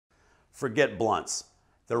Forget blunts.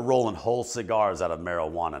 They're rolling whole cigars out of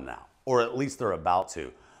marijuana now, or at least they're about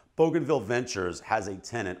to. Bougainville Ventures has a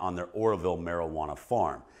tenant on their Oroville marijuana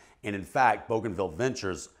farm. And in fact, Bougainville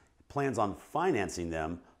Ventures plans on financing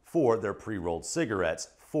them for their pre-rolled cigarettes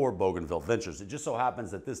for Bougainville Ventures. It just so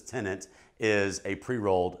happens that this tenant is a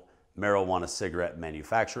pre-rolled marijuana cigarette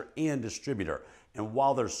manufacturer and distributor. And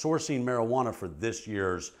while they're sourcing marijuana for this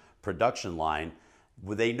year's production line,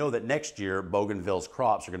 they know that next year Bougainville's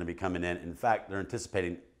crops are going to be coming in. In fact, they're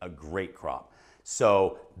anticipating a great crop.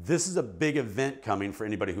 So this is a big event coming for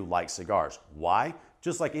anybody who likes cigars. Why?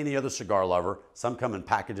 Just like any other cigar lover, some come in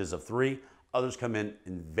packages of 3, others come in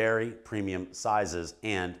very premium sizes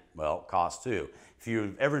and, well, cost too. If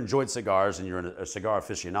you've ever enjoyed cigars and you're a cigar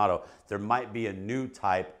aficionado, there might be a new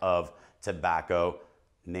type of tobacco,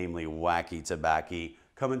 namely wacky tobacco,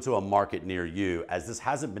 coming to a market near you. As this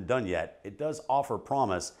hasn't been done yet, it does offer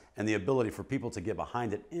promise and the ability for people to get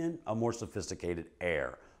behind it in a more sophisticated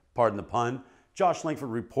air. Pardon the pun. Josh Langford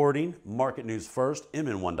reporting, Market News First,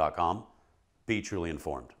 MN1.com. Be truly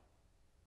informed.